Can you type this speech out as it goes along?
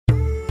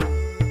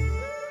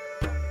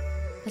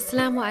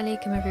Assalamu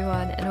alaikum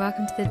everyone, and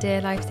welcome to the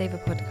Dear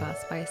Lifesaver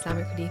podcast by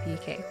Islamic Relief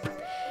UK.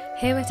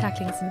 Here we're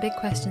tackling some big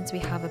questions we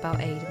have about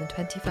aid in the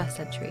 21st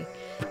century,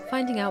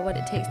 finding out what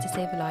it takes to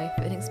save a life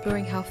and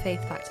exploring how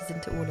faith factors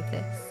into all of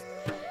this.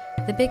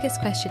 The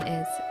biggest question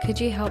is, could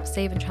you help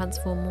save and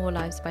transform more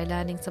lives by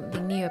learning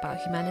something new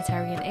about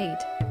humanitarian aid?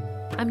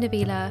 I'm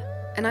Nabila.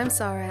 And I'm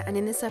Sarah, and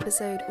in this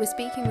episode we're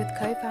speaking with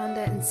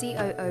co-founder and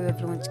COO of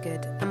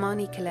LaunchGood,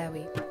 Amani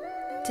Kalawi.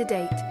 To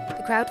date,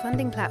 the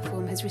crowdfunding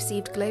platform has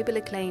received global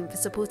acclaim for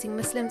supporting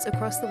Muslims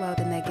across the world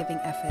in their giving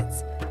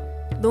efforts.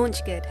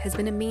 LaunchGood has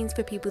been a means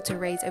for people to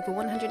raise over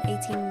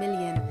 118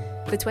 million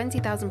for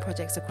 20,000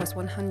 projects across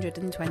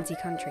 120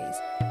 countries.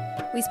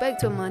 We spoke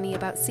to Amani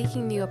about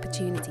seeking the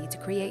opportunity to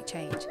create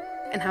change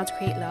and how to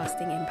create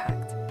lasting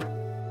impact.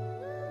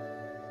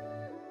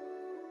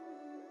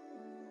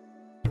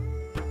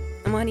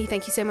 Amani,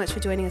 thank you so much for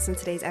joining us on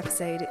today's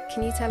episode.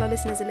 Can you tell our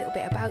listeners a little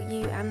bit about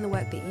you and the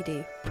work that you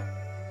do?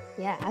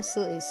 Yeah,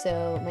 absolutely.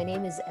 So my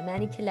name is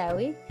Amani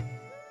Kalawi.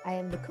 I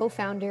am the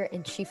co-founder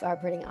and chief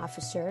operating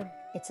officer.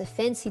 It's a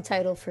fancy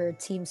title for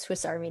Team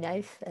Swiss Army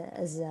Knife,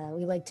 as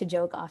we like to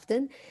joke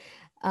often.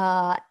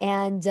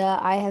 And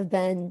I have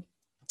been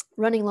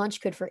running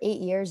LaunchGood for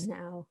 8 years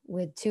now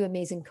with two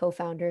amazing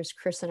co-founders,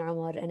 Chris and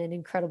Ahmad, and an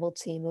incredible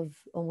team of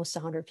almost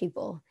 100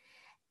 people.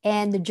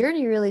 And the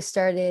journey really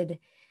started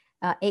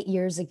 8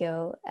 years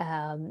ago.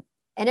 And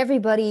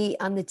everybody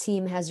on the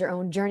team has their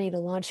own journey to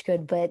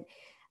LaunchGood, but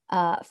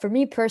for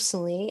me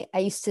personally, I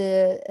used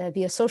to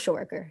be a social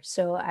worker.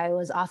 So I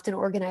was often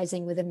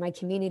organizing within my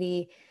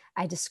community.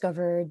 I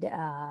discovered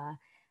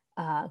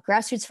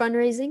grassroots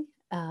fundraising.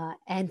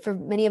 And for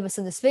many of us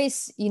in the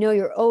space,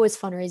 you're always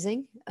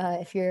fundraising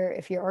if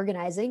you're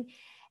organizing.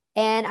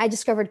 And I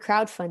discovered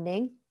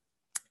crowdfunding.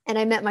 And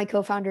I met my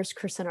co-founders,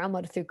 Chris and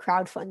Ahmad, through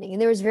crowdfunding.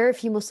 And there was very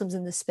few Muslims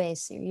in the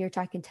space. You're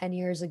talking 10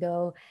 years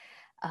ago.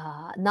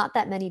 Not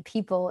that many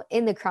people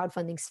in the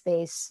crowdfunding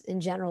space in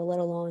general, let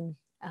alone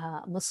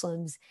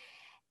Muslims.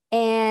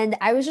 And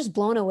I was just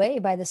blown away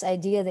by this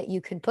idea that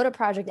you can put a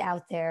project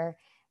out there,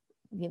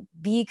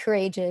 be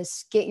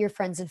courageous, get your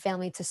friends and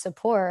family to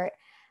support,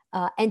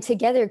 and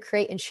together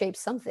create and shape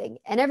something.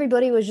 And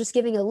everybody was just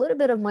giving a little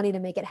bit of money to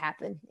make it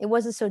happen. It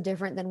wasn't so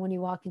different than when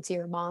you walk into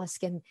your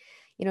mosque and,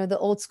 the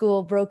old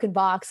school broken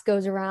box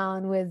goes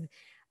around with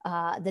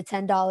the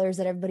 $10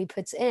 that everybody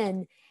puts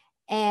in.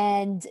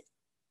 And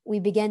we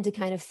began to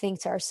kind of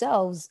think to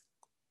ourselves,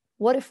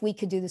 what if we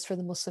could do this for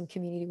the Muslim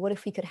community? What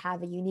if we could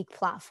have a unique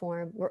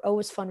platform? We're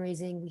always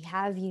fundraising. We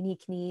have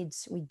unique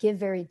needs. We give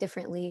very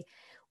differently.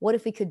 What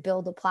if we could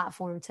build a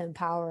platform to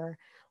empower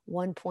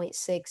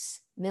 1.6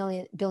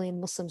 billion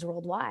Muslims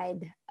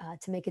worldwide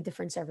to make a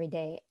difference every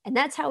day? And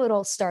that's how it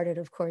all started.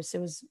 Of course, it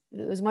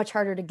was much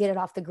harder to get it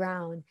off the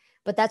ground,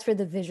 but that's where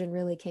the vision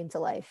really came to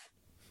life.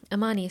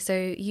 Amani,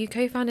 so you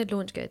co-founded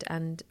LaunchGood,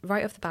 and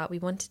right off the bat, we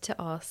wanted to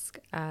ask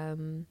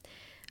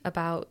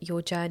about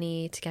your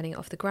journey to getting it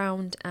off the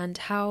ground and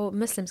how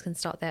Muslims can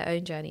start their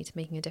own journey to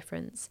making a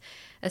difference,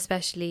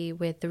 especially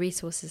with the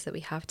resources that we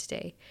have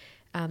today.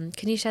 Can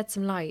you shed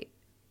some light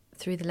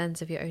through the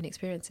lens of your own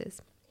experiences?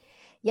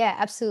 Yeah,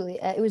 absolutely.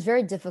 It was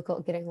very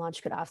difficult getting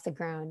LaunchGood off the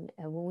ground.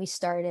 When we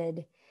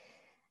started,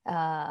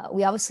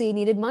 we obviously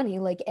needed money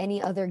like any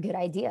other good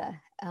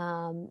idea.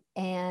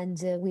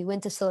 And we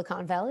went to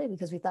Silicon Valley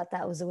because we thought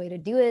that was the way to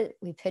do it.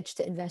 We pitched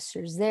to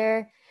investors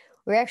there.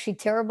 We're actually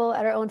terrible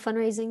at our own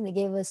fundraising. They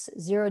gave us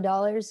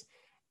 $0.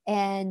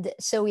 And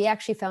so we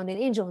actually found an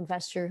angel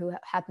investor who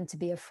happened to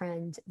be a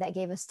friend that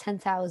gave us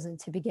 10,000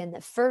 to begin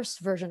the first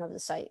version of the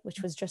site,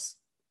 which was just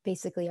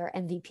basically our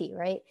MVP,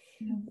 right?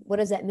 Yeah. What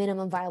is that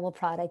minimum viable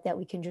product that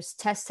we can just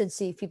test and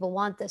see if people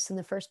want this in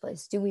the first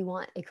place? Do we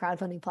want a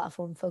crowdfunding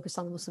platform focused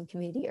on the Muslim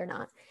community or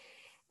not?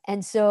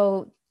 And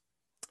so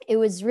it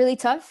was really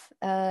tough.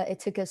 It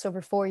took us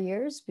over 4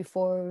 years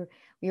before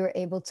we were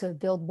able to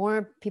build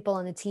more people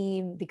on the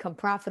team, become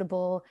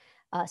profitable,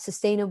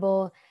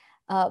 sustainable.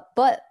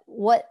 But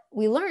what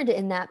we learned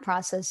in that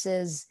process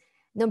is,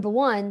 number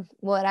one,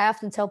 what I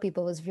often tell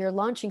people is if you're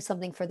launching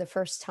something for the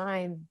first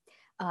time,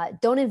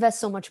 don't invest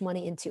so much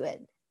money into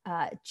it.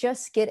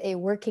 Just get a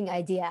working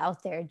idea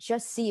out there.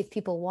 Just see if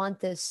people want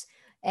this.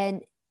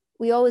 And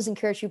we always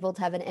encourage people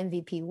to have an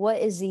MVP.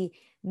 What is the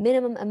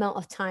minimum amount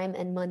of time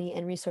and money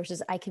and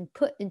resources I can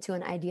put into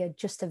an idea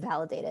just to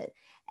validate it?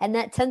 And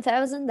that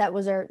 10,000, that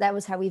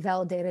was how we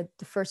validated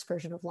the first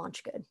version of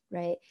LaunchGood,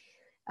 right?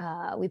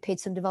 We paid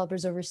some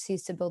developers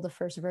overseas to build the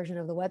first version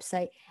of the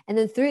website. And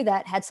then through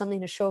that had something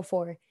to show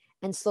for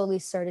and slowly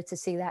started to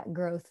see that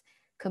growth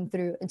come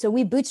through. And so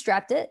we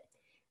bootstrapped it.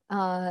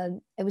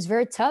 It was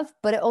very tough,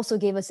 but it also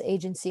gave us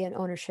agency and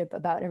ownership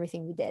about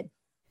everything we did.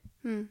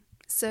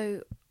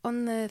 So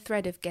on the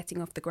thread of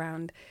getting off the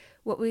ground,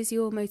 what was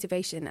your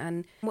motivation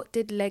and what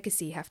did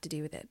legacy have to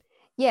do with it?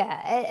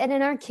 Yeah. And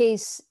in our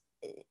case,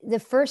 the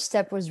first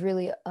step was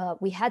really,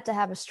 we had to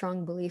have a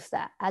strong belief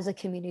that as a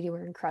community,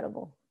 we're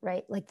incredible,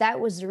 right? Like that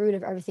was the root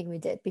of everything we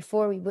did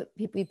before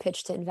we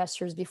pitched to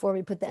investors, before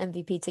we put the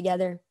MVP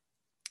together.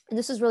 And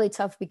this was really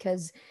tough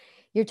because,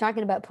 you're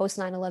talking about post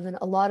 9/11,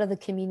 a lot of the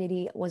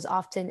community was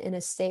often in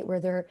a state where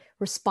they're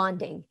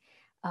responding,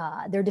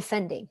 they're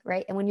defending,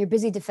 right? And when you're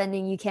busy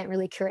defending, you can't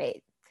really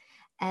create.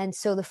 And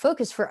so the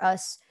focus for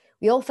us,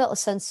 we all felt a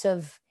sense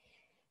of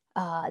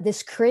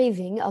this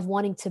craving of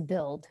wanting to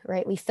build,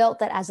 right? We felt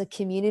that as a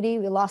community,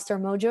 we lost our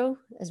mojo,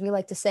 as we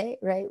like to say,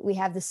 right? We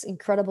have this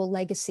incredible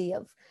legacy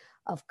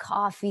of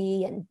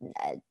coffee and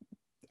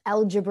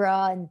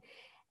algebra,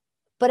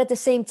 but at the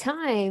same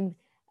time,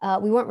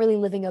 we weren't really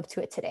living up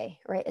to it today,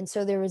 right? And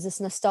so there was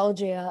this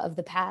nostalgia of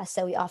the past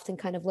that we often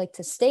kind of like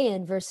to stay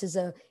in versus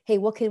hey,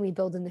 what can we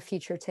build in the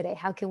future today?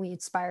 How can we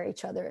inspire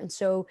each other? And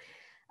so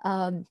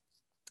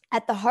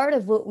at the heart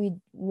of what we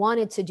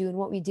wanted to do and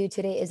what we do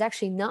today is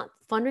actually not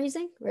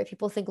fundraising, right?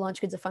 People think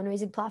LaunchGood's a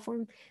fundraising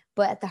platform,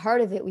 but at the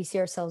heart of it, we see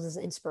ourselves as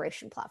an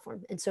inspiration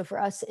platform. And so for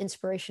us,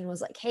 inspiration was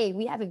like, hey,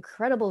 we have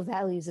incredible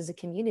values as a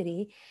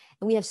community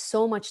and we have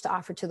so much to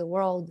offer to the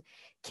world.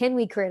 Can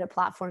we create a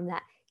platform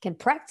that can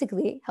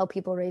practically help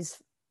people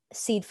raise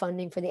seed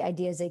funding for the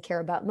ideas they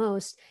care about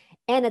most,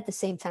 and at the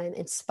same time,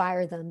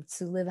 inspire them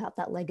to live out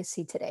that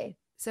legacy today?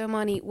 So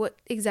Amani, what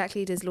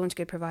exactly does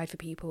LaunchGood provide for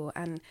people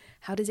and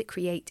how does it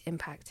create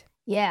impact?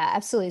 Yeah,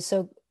 absolutely.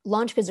 So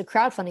LaunchGood is a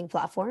crowdfunding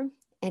platform,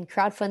 and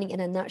crowdfunding in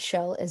a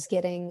nutshell is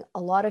getting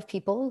a lot of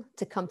people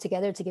to come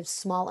together to give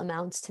small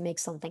amounts to make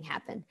something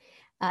happen.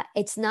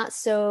 It's not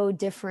so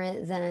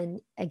different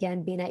than,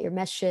 again, being at your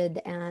masjid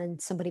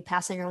and somebody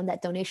passing around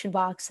that donation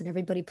box and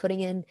everybody putting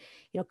in,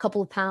 a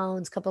couple of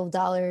pounds, couple of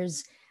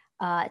dollars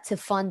to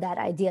fund that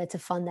idea, to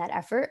fund that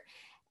effort.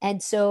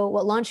 And so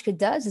what LaunchGood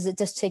does is it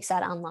just takes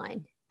that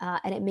online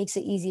and it makes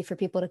it easy for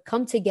people to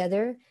come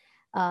together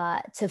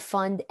to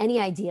fund any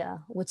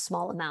idea with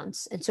small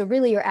amounts. And so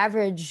really your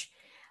average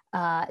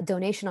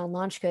donation on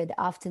LaunchGood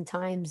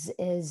oftentimes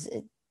is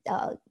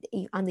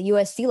on the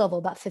USD level,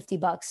 about $50,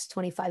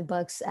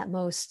 $25 at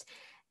most.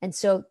 And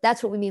so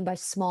that's what we mean by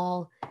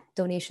small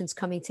donations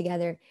coming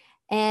together.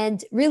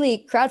 And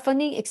really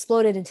crowdfunding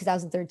exploded in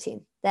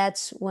 2013.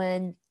 That's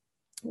when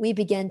we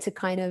began to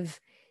kind of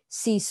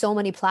see so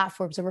many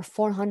platforms, over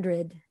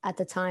 400 at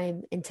the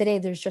time. And today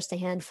there's just a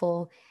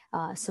handful.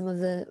 Some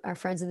of our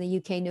friends in the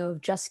UK know of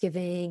Just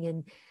Giving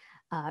and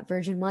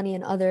Virgin Money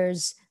and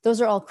others.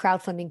 Those are all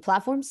crowdfunding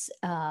platforms,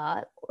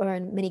 or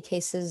in many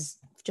cases,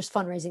 just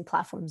fundraising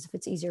platforms, if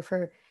it's easier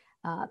for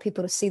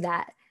people to see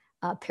that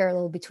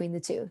parallel between the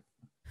two.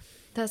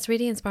 That's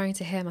really inspiring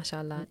to hear,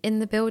 mashallah. In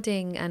the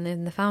building and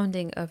in the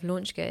founding of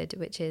LaunchGood,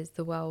 which is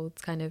the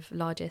world's kind of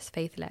largest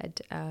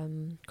faith-led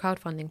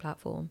crowdfunding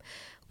platform,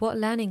 what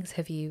learnings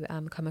have you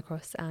come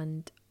across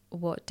and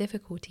what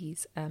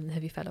difficulties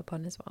have you fell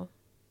upon as well?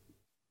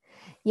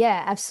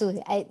 Yeah,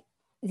 absolutely.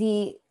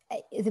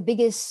 The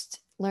biggest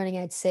learning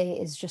I'd say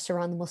is just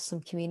around the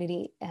Muslim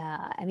community.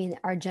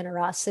 Our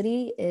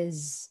generosity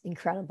is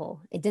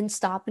incredible. It didn't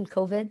stop in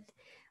COVID.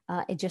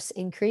 It just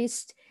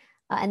increased.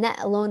 And that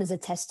alone is a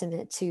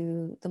testament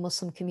to the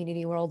Muslim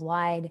community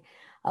worldwide.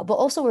 But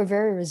also we're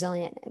very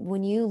resilient.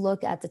 When you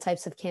look at the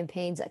types of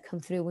campaigns that come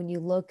through, when you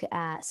look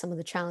at some of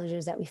the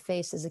challenges that we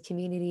face as a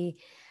community,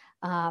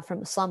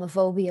 from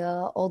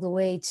Islamophobia all the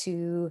way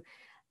to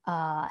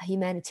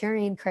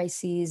humanitarian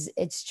crises,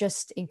 it's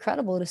just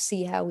incredible to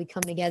see how we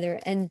come together.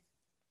 And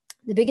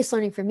the biggest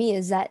learning for me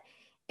is that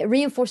it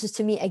reinforces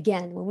to me,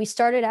 again, when we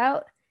started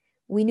out,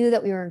 we knew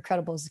that we were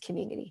incredible as a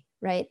community,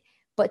 right?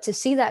 But to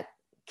see that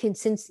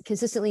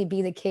consistently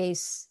be the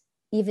case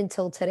even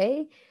till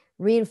today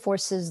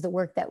reinforces the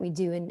work that we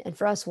do. And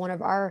for us, one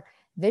of our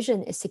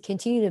vision is to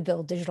continue to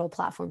build digital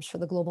platforms for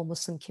the global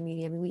Muslim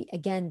community. I mean, we,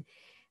 again,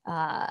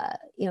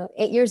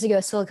 8 years ago,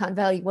 Silicon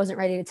Valley wasn't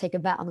ready to take a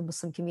bet on the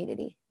Muslim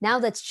community. Now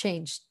that's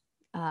changed.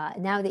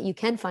 Now that you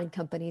can find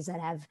companies that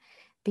have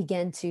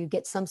begun to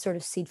get some sort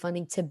of seed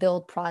funding to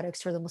build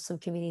products for the Muslim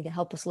community to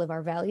help us live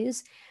our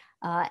values.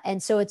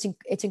 And so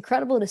it's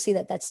incredible to see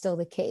that that's still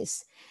the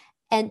case.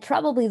 And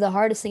probably the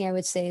hardest thing I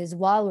would say is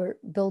while we're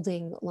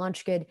building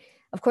LaunchGood,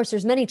 of course,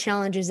 there's many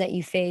challenges that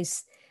you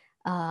face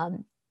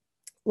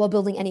while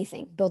building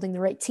anything, building the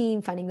right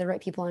team, finding the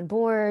right people on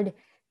board,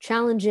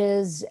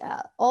 challenges,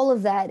 all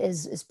of that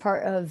is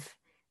part of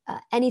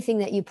anything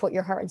that you put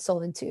your heart and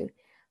soul into.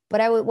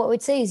 But what I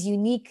would say is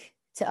unique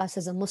to us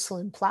as a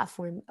Muslim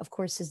platform, of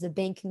course, is the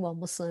banking while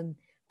Muslim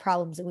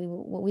problems. And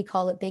what we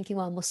call it banking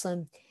while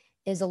Muslim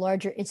is a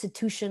larger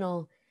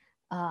institutional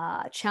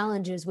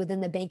challenges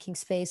within the banking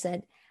space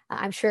that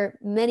I'm sure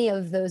many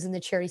of those in the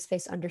charity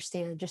space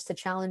understand. Just the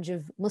challenge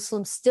of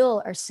Muslims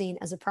still are seen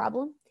as a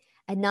problem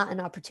and not an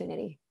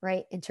opportunity,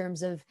 right? In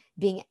terms of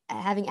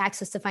having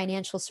access to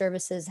financial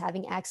services,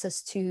 having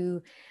access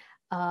to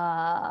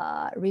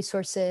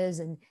resources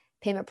and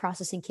payment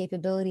processing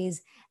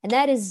capabilities. And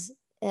that is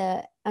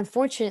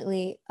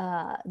unfortunately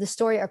the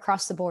story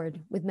across the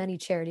board with many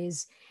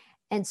charities.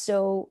 And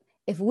so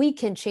if we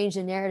can change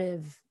the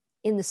narrative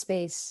in the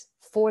space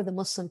for the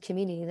Muslim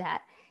community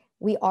that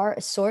we are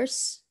a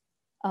source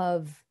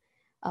of,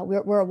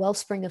 we're a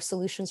wellspring of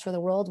solutions for the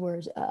world,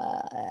 we're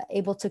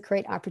able to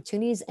create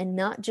opportunities and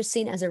not just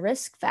seen as a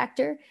risk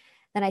factor,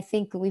 then I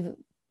think we've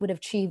would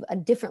achieve a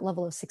different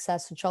level of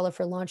success, inshallah,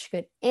 for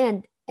LaunchGood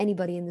and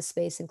anybody in the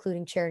space,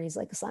 including charities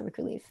like Islamic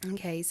Relief.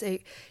 Okay, so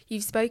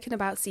you've spoken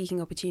about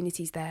seeking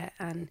opportunities there,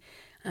 and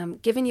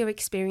given your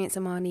experience,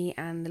 Amani,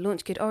 and the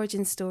LaunchGood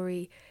origin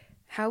story,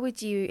 how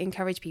would you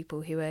encourage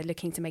people who are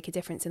looking to make a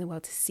difference in the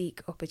world to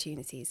seek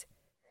opportunities?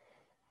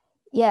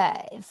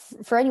 Yeah,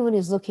 for anyone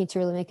who's looking to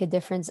really make a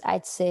difference,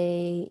 I'd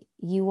say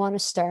you want to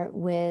start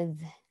with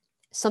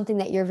something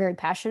that you're very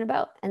passionate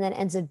about, and that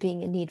ends up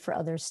being a need for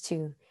others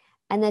too.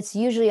 And that's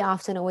usually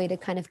often a way to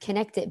kind of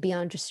connect it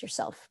beyond just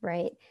yourself,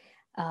 right?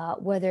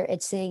 Whether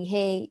it's saying,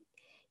 hey,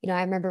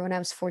 I remember when I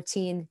was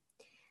 14,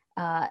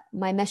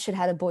 my masjid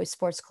had a boys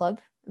sports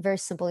club, very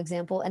simple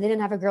example, and they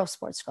didn't have a girls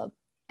sports club.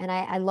 And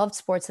I loved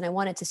sports, and I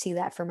wanted to see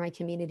that for my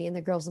community and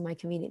the girls in my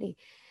community.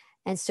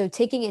 And so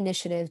taking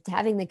initiative,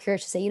 having the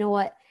courage to say, you know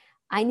what,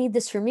 I need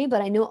this for me,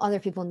 but I know other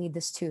people need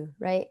this too,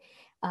 right?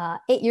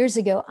 8 years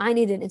ago, I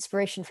needed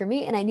inspiration for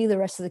me, and I knew the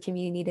rest of the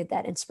community needed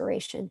that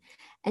inspiration.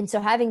 And so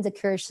having the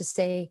courage to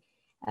say,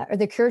 or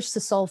the courage to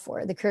solve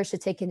for it, the courage to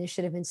take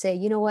initiative and say,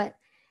 you know what,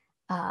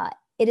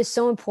 it is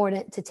so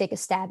important to take a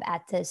stab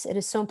at this. It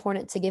is so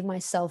important to give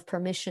myself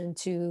permission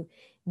to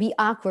be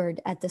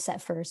awkward at this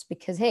at first,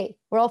 because, hey,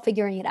 we're all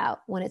figuring it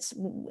out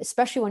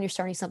especially when you're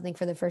starting something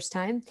for the first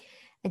time.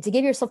 And to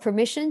give yourself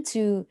permission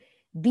to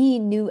be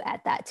new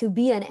at that, to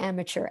be an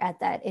amateur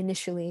at that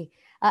initially.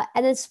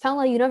 And it's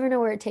SubhanAllah, you never know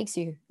where it takes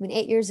you. I mean,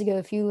 8 years ago,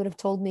 if you would have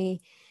told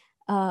me,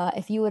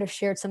 if you would have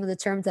shared some of the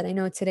terms that I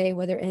know today,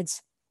 whether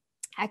it's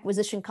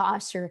acquisition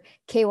costs or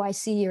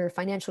KYC or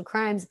financial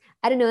crimes,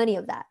 I didn't know any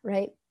of that,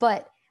 right?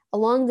 But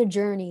along the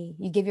journey,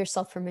 you give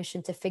yourself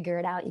permission to figure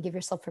it out. You give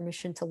yourself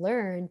permission to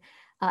learn.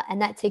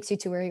 And that takes you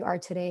to where you are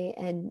today,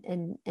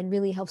 and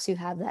really helps you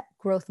have that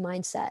growth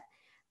mindset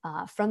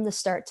from the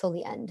start till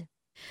the end.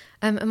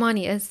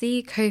 Amani, as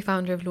the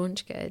co-founder of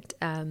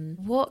LaunchGood,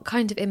 what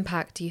kind of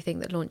impact do you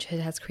think that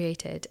LaunchGood has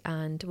created,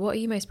 and what are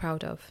you most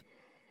proud of?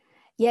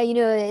 Yeah,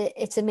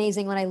 it's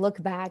amazing. When I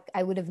look back,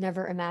 I couldn't have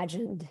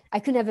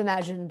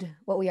imagined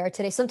what we are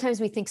today. Sometimes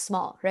we think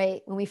small,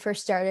 right? When we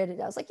first started,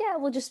 I was like, yeah,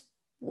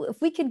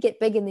 if we could get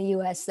big in the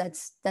US,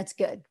 that's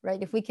good,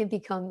 right? If we can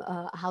become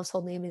a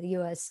household name in the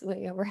US,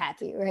 we're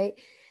happy, right?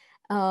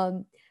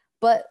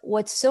 But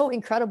what's so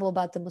incredible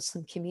about the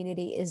Muslim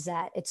community is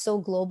that it's so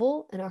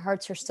global, and our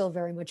hearts are still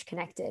very much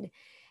connected.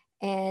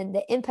 And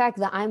the impact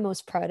that I'm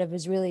most proud of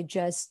is really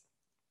just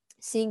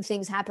seeing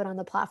things happen on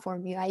the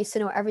platform. I used to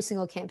know every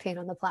single campaign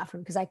on the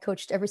platform because I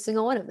coached every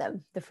single one of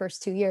them the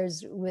first 2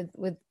 years with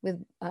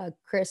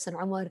Chris and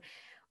Ahmad.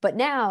 But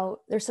now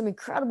there's some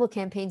incredible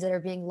campaigns that are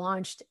being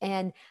launched,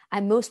 and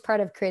I'm most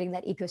proud of creating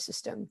that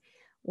ecosystem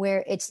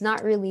where it's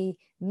not really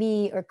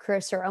me or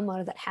Chris or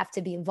Ahmad that have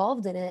to be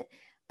involved in it,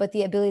 but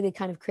the ability to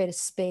kind of create a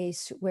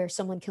space where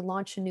someone can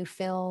launch a new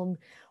film,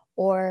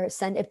 or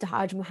send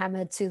Ibtihaj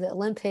Muhammad to the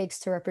Olympics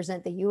to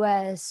represent the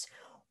US,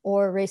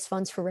 or raise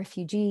funds for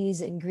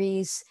refugees in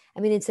Greece. I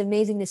mean, it's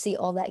amazing to see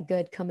all that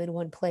good come in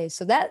one place.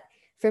 So that,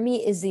 for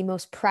me, is the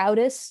most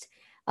proudest.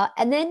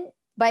 And then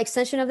by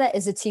extension of that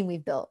is the team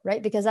we've built,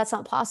 right? Because that's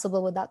not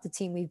possible without the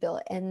team we've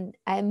built. And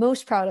I am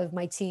most proud of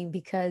my team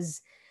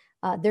because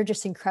they're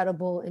just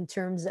incredible in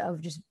terms of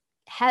just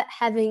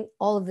having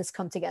all of this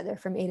come together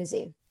from A to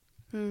Z.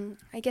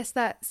 I guess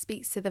that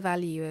speaks to the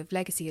value of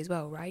legacy as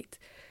well, right?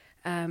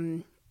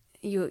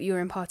 You're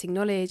imparting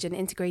knowledge and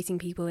integrating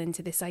people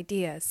into this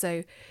idea.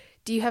 So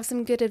do you have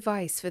some good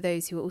advice for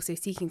those who are also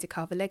seeking to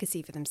carve a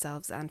legacy for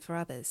themselves and for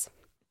others?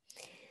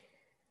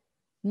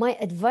 My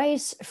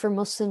advice for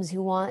Muslims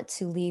who want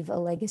to leave a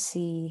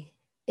legacy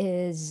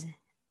is,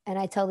 and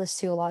I tell this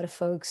to a lot of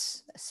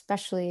folks,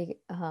 especially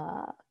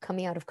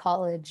coming out of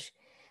college,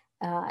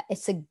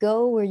 it's to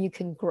go where you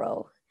can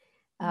grow.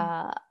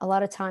 A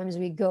lot of times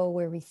we go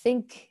where we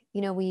think,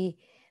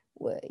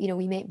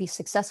 we may be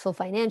successful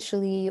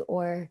financially,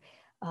 or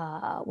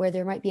where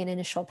there might be an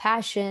initial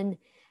passion.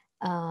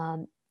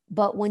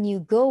 But when you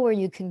go where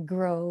you can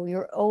grow,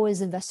 you're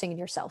always investing in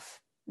yourself,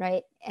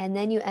 right? And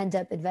then you end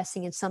up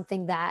investing in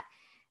something that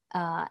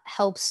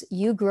helps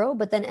you grow,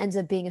 but then ends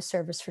up being a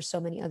service for so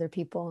many other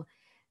people.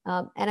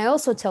 And I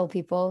also tell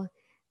people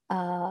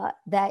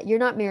that you're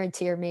not married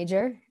to your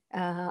major.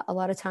 A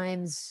lot of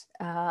times,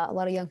 a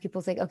lot of young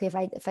people think, okay,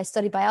 if I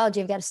study biology,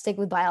 I've got to stick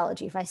with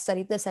biology. If I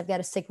study this, I've got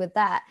to stick with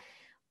that.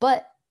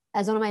 But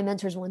as one of my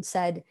mentors once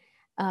said,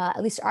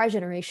 at least our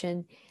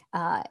generation,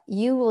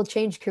 you will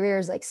change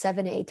careers like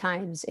 7 to 8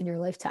 times in your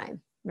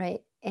lifetime,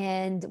 right?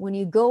 And when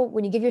you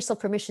give yourself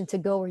permission to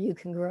go where you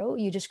can grow,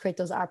 you just create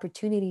those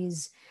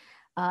opportunities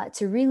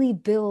to really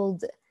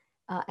build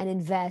and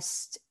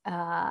invest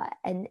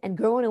and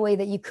grow in a way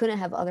that you couldn't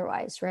have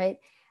otherwise, right?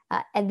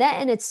 And that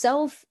in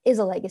itself is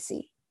a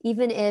legacy,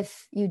 even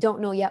if you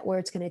don't know yet where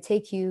it's going to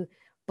take you,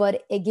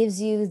 but it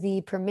gives you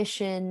the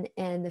permission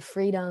and the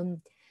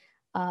freedom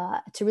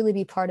to really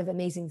be part of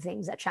amazing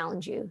things that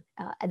challenge you,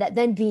 and that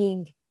then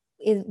being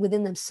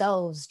within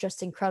themselves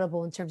just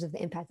incredible in terms of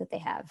the impact that they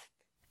have.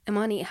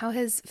 Amani, how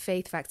has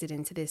faith factored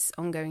into this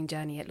ongoing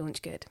journey at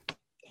LaunchGood?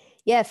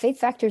 Yeah, faith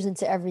factors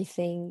into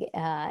everything.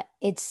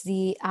 It's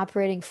the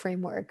operating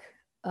framework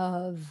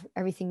of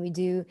everything we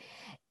do.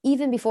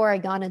 Even before I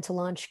got into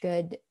Launch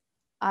Good,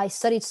 I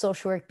studied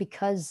social work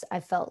because I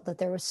felt that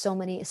there were so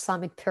many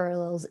Islamic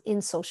parallels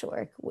in social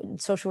work. When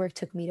social work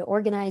took me to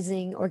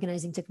organizing,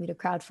 organizing took me to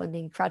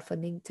crowdfunding,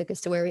 crowdfunding took us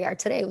to where we are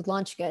today with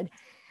Launch Good.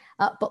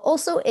 But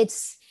also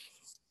it's,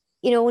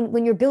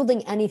 when you're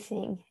building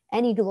anything,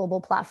 any global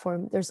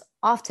platform, there's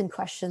often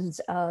questions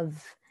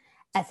of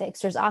ethics.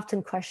 There's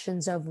often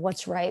questions of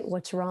what's right,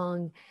 what's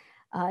wrong.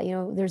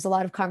 There's a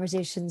lot of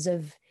conversations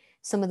of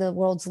some of the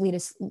world's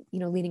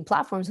leading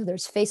platforms, whether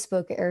it's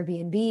Facebook, or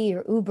Airbnb,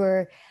 or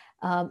Uber.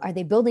 Are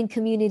they building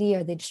community?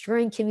 Are they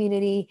destroying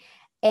community?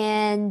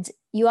 And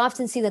you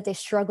often see that they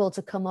struggle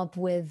to come up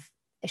with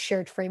a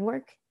shared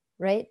framework,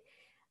 right?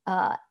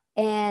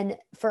 And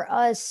for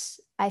us,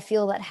 I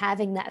feel that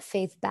having that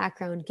faith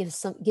background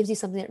gives you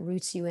something that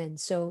roots you in.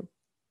 So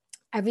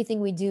everything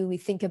we do, we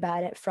think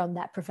about it from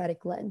that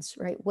prophetic lens,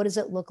 right? What does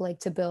it look like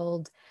to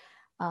build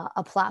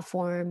a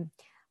platform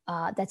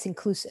that's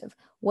inclusive?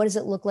 What does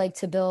it look like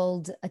to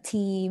build a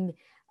team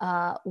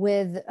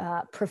with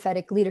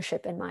prophetic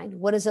leadership in mind?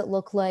 What does it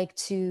look like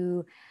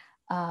to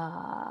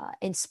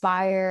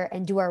inspire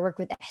and do our work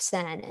with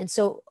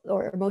ihsan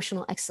or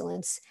emotional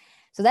excellence?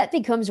 So that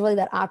becomes really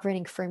that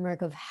operating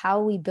framework of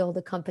how we build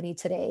a company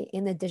today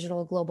in the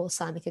digital global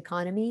Islamic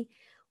economy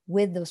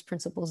with those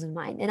principles in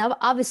mind. And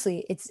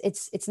obviously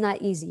it's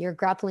not easy. You're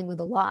grappling with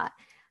a lot,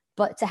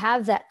 but to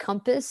have that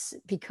compass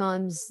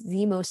becomes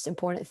the most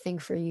important thing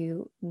for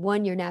you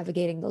when you're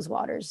navigating those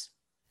waters.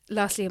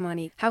 Lastly,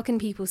 Amani, how can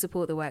people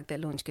support the work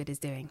that Launch Good is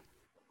doing?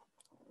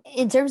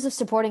 In terms of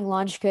supporting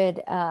Launch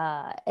Good,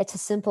 it's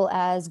as simple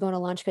as going to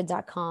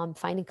launchgood.com,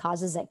 finding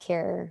causes that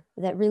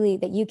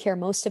you care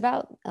most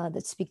about,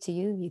 that speak to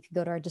you. You can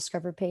go to our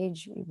Discover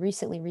page. We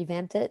recently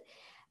revamped it,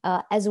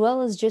 as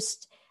well as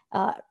just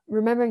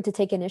remembering to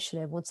take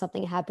initiative when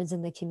something happens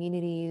in the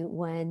community.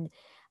 When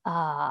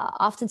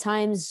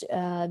oftentimes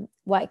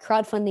why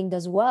crowdfunding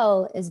does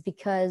well is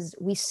because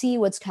we see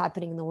what's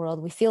happening in the world.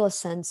 We feel a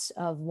sense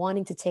of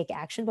wanting to take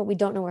action, but we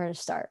don't know where to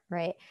start,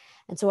 right?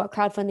 And so what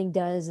crowdfunding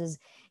does is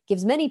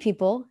gives many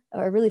people,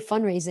 or really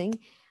fundraising,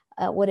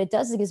 what it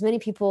does is it gives many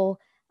people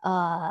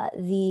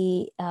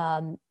the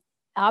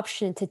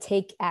option to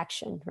take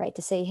action, right?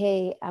 To say,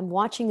 hey, I'm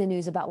watching the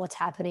news about what's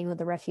happening with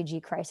the refugee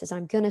crisis.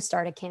 I'm going to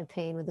start a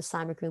campaign with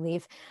Islamic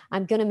Relief.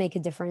 I'm going to make a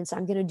difference.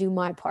 I'm going to do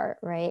my part,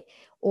 right?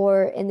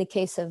 Or in the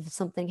case of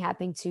something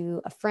happening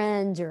to a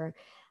friend or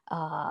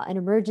an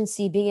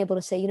emergency, being able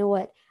to say, you know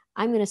what,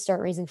 I'm going to start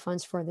raising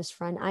funds for this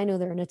friend. I know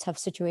they're in a tough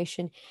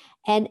situation.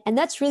 And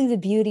that's really the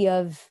beauty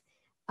of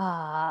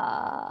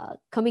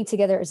coming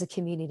together as a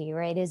community,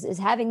 right? Is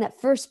having that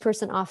first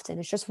person. Often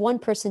it's just one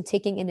person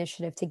taking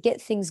initiative to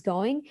get things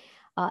going,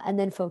 and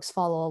then folks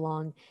follow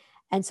along.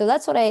 And so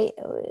that's what I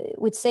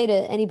would say to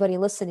anybody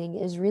listening,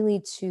 is really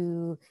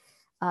to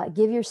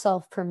give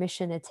yourself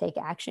permission to take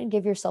action.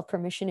 Give yourself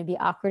permission to be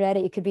awkward at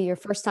it. It could be your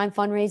first time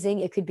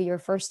fundraising. It could be your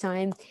first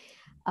time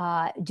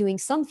doing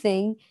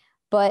something.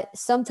 But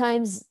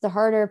sometimes the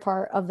harder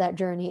part of that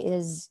journey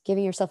is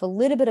giving yourself a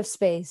little bit of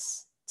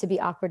space to be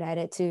awkward at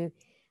it, to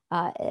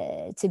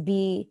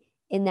be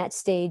in that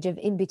stage of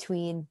in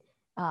between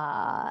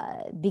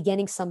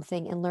beginning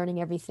something and learning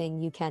everything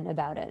you can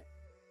about it.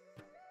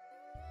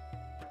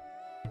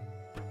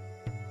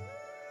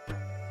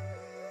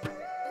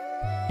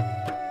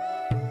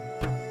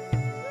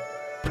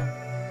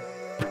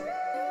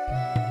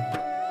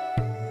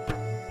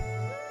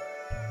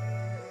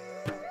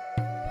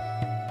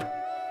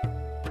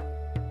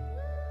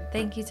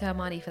 Thank you to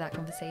Amani for that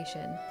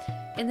conversation.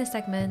 In this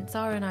segment,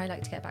 Zara and I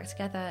like to get back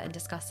together and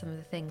discuss some of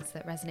the things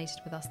that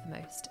resonated with us the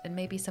most, and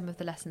maybe some of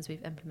the lessons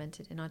we've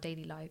implemented in our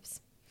daily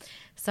lives.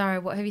 Zara,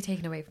 what have you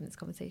taken away from this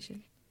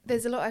conversation?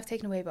 There's a lot I've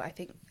taken away, but I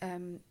think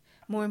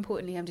more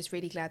importantly, I'm just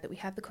really glad that we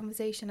had the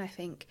conversation. I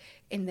think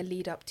in the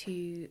lead up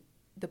to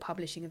the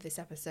publishing of this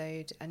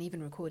episode, and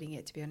even recording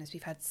it, to be honest,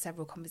 we've had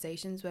several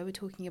conversations where we're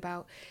talking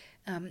about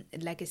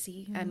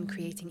legacy and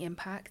creating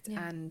impact.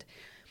 Yeah. And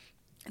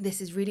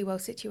this is really well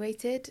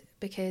situated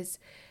because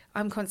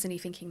I'm constantly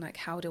thinking, like,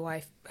 how do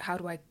I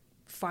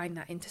find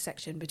that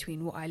intersection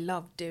between what I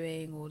love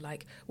doing, or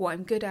like what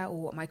I'm good at, or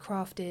what my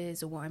craft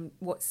is, or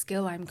what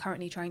skill I'm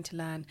currently trying to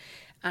learn,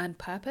 and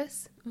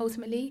purpose.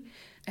 Ultimately,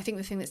 I think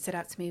the thing that stood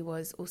out to me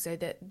was also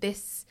that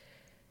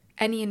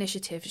any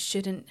initiative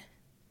shouldn't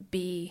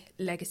be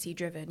legacy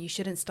driven. You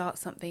shouldn't start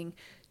something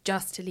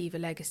just to leave a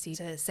legacy,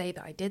 to say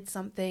that I did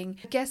something.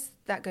 I guess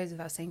that goes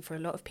without saying for a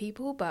lot of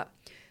people, but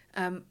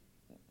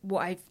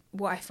what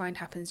I find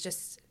happens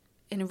just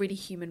in a really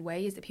human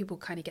way is that people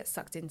kind of get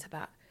sucked into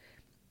that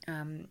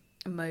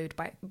mode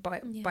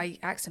by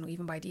accident, or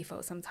even by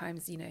default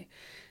sometimes,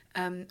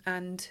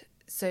 and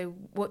so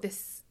what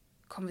this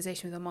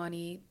conversation with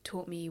Amani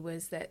taught me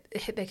was that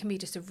there can be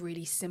just a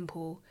really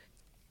simple,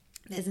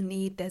 there's a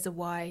need, there's a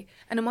why.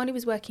 And Amani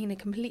was working in a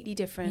completely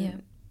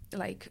different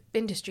like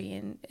industry,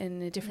 in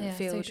a different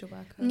field, social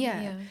worker.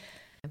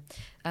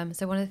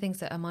 So one of the things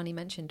that Amani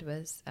mentioned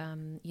was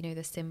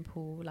the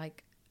simple,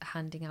 like,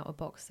 handing out a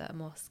box at a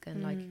mosque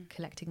and like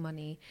collecting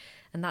money,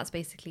 and that's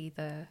basically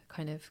the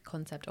kind of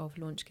concept of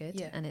Launch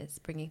Good. And it's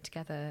bringing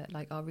together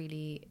like our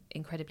really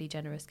incredibly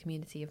generous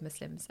community of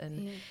Muslims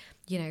and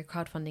you know,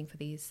 crowdfunding for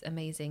these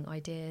amazing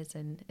ideas.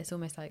 And it's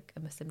almost like a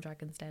Muslim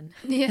Dragon's Den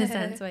in a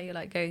sense, where you're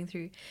like going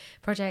through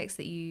projects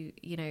that you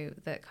know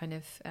that kind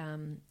of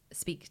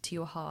speak to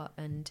your heart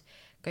and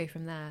go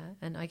from there.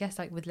 And I guess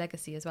like with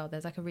legacy as well,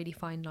 there's like a really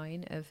fine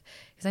line of,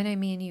 because I know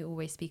me and you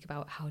always speak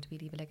about how do we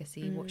leave a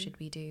legacy, what should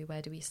we do,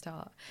 where do we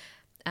start,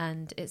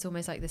 and it's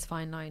almost like this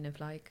fine line of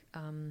like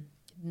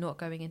not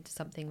going into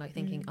something like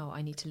thinking oh,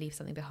 I need to leave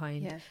something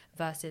behind,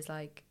 versus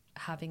like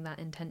having that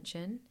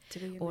intention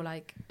or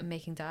like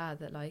making dua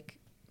that like,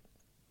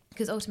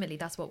 because ultimately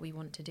that's what we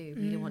want to do.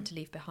 We want to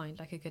leave behind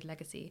like a good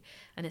legacy,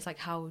 and it's like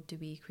how do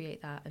we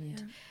create that?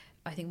 And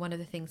I think one of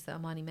the things that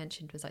Amani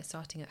mentioned was like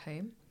starting at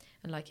home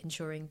and like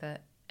ensuring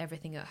that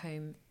everything at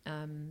home,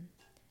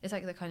 it's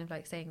like the kind of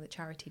like saying that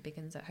charity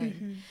begins at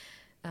home.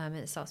 And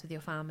it starts with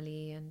your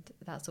family and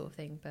that sort of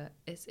thing, but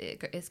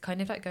it's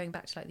kind of like going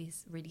back to like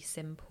these really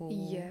simple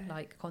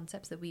like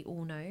concepts that we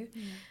all know.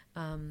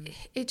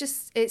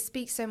 It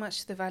speaks so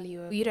much to the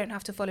value of, you don't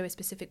have to follow a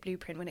specific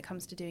blueprint when it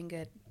comes to doing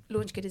good.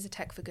 Launch Good is a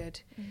tech for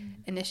good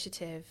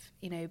initiative,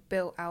 you know,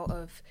 built out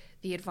of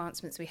the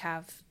advancements we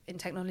have in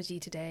technology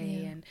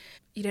today. And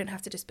you don't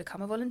have to just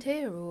become a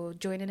volunteer or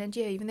join an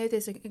NGO, even though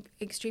there's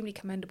extremely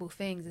commendable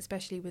things,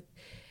 especially with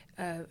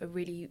a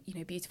really, you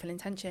know, beautiful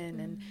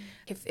intention. And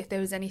if there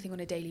was anything on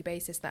a daily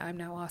basis that I'm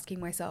now asking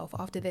myself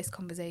after this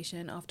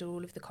conversation, after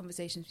all of the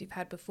conversations we've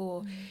had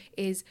before,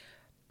 is,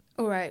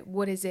 all right,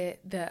 what is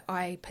it that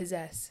I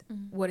possess?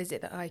 What is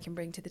it that I can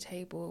bring to the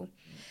table?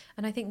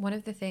 And I think one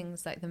of the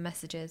things, like the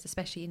messages,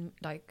 especially in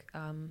like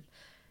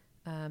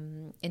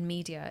in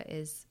media,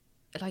 is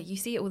like you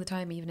see it all the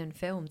time, even in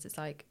films. It's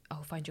like,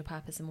 oh, find your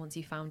purpose, and once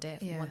you found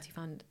it, once you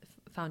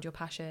found your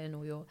passion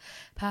or your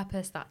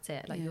purpose, that's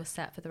it, like you're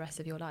set for the rest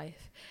of your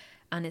life.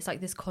 And it's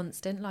like this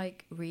constant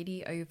like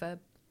really over,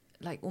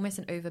 like almost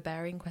an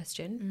overbearing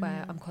question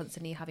where I'm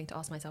constantly having to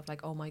ask myself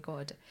like, oh my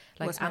god,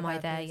 like am I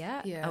there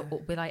yet?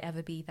 Or will I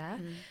ever be there?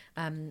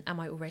 Am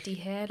I already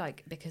here,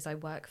 like because I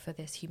work for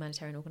this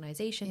humanitarian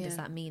organization? Does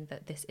that mean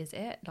that this is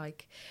it?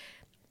 Like,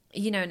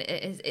 you know, and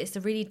it's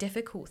a really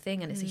difficult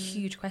thing, and it's a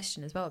huge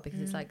question as well,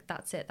 because it's like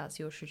that's it, that's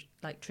your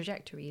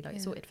trajectory, like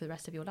sorted for the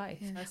rest of your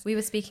life. We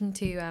were speaking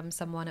to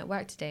someone at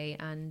work today,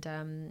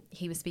 and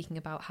he was speaking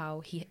about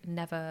how he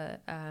never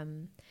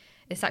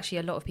it's actually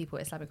a lot of people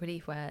at Islamic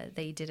Relief where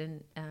they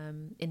didn't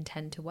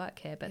intend to work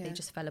here, but they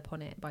just fell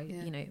upon it by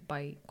you know,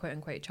 by quote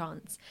unquote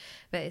chance.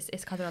 But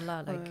it's Qadr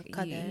Allah, like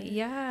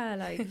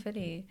like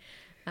fully.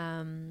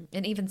 And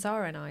even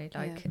Sarah and I,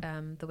 like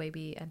the way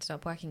we ended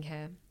up working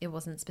here, it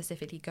wasn't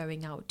specifically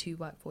going out to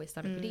work for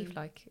Islamic Relief,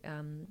 like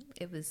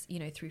it was, you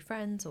know, through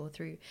friends or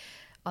through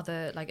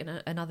other like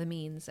another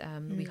means.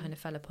 We kind of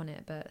fell upon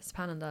it, but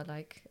subhanallah,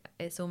 like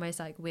it's almost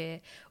like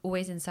we're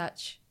always in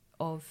search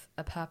of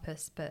a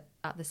purpose, but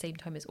at the same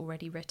time it's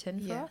already written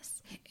for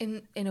us.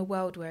 In a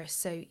world where it's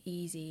so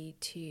easy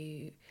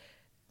to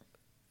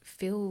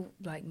feel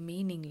like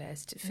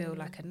meaningless, to feel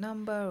like a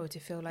number, or to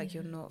feel like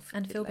you're not,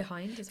 and feel like,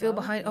 behind as feel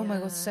well. behind. Oh my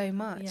god, so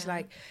much.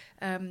 Like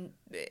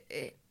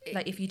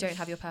like if you don't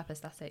have your purpose,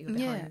 that's it, you're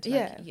behind.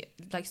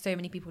 Like so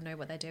many people know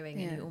what they're doing,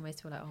 and you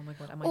almost feel like, oh my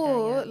god, am I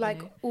there yet? Like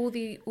you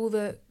know? all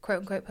the quote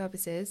unquote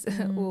purposes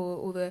or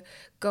all the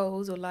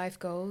goals or life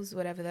goals,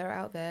 whatever they're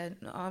out there,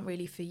 aren't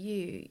really for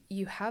you.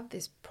 You have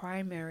this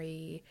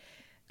primary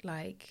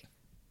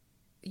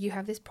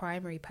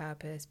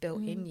purpose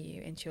built in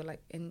you, into your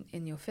like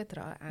in your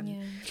fitra,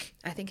 and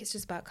I think it's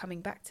just about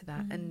coming back to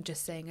that and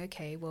just saying,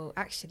 okay, well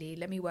actually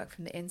let me work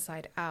from the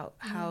inside out.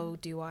 How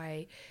do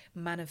I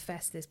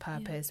manifest this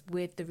purpose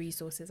with the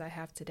resources I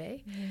have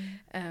today?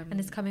 And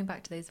it's coming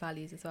back to those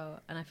values as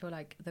well, and I feel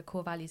like the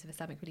core values of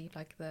Islamic Relief,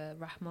 like the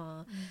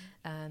rahma,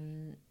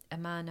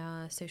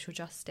 amana, social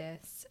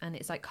justice, and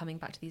it's like coming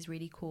back to these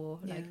really core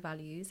like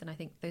values. And I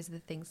think those are the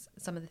things,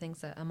 some of the things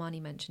that Amani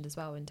mentioned as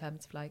well, in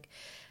terms of like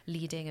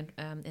leading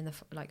and in the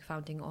like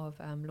founding of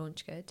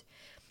Launch Good,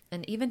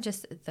 and even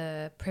just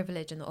the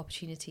privilege and the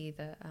opportunity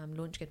that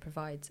Launch Good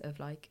provides of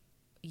like,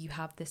 you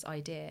have this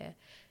idea,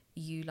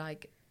 you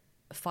like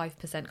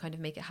 5% kind of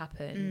make it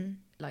happen,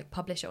 like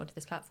publish it onto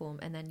this platform,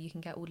 and then you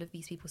can get all of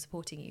these people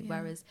supporting you.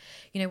 Whereas,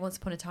 you know, once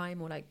upon a time,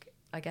 or like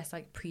I guess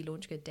like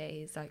pre-Launch Good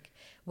days, like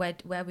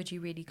where would you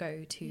really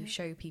go to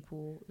show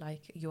people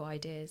like your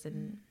ideas?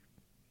 And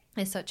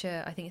I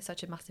think it's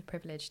such a massive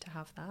privilege to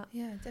have that.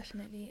 Yeah,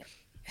 definitely.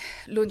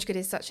 Launch Good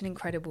is such an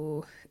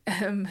incredible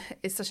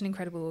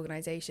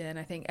organization.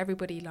 I think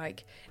everybody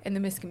like in the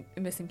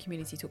Muslim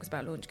community talks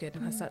about Launch Good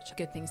and has such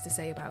good things to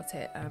say about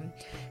it.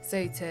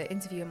 So to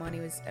interview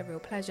Amani was a real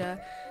pleasure,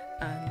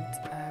 and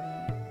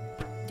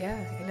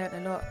I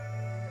learned a lot.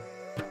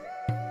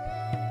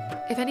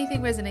 If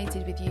anything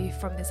resonated with you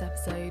from this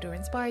episode or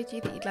inspired you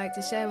that you'd like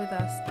to share with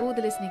us or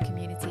the listening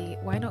community,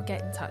 why not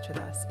get in touch with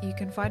us? You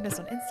can find us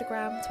on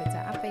Instagram,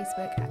 Twitter and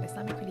Facebook at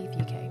Islamic Relief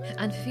UK.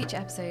 And for future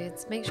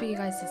episodes, make sure you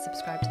guys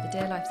subscribe to the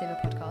Dear Lifesaver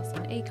podcast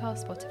on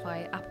Acast,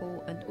 Spotify,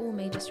 Apple and all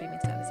major streaming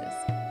services.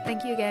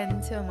 Thank you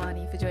again to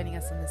Amani for joining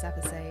us on this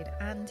episode,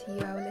 and to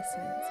you, our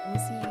listeners. We'll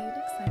see you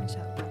next time,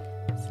 inshallah.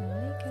 Assalamu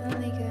alaikum.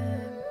 Assalamu alaikum.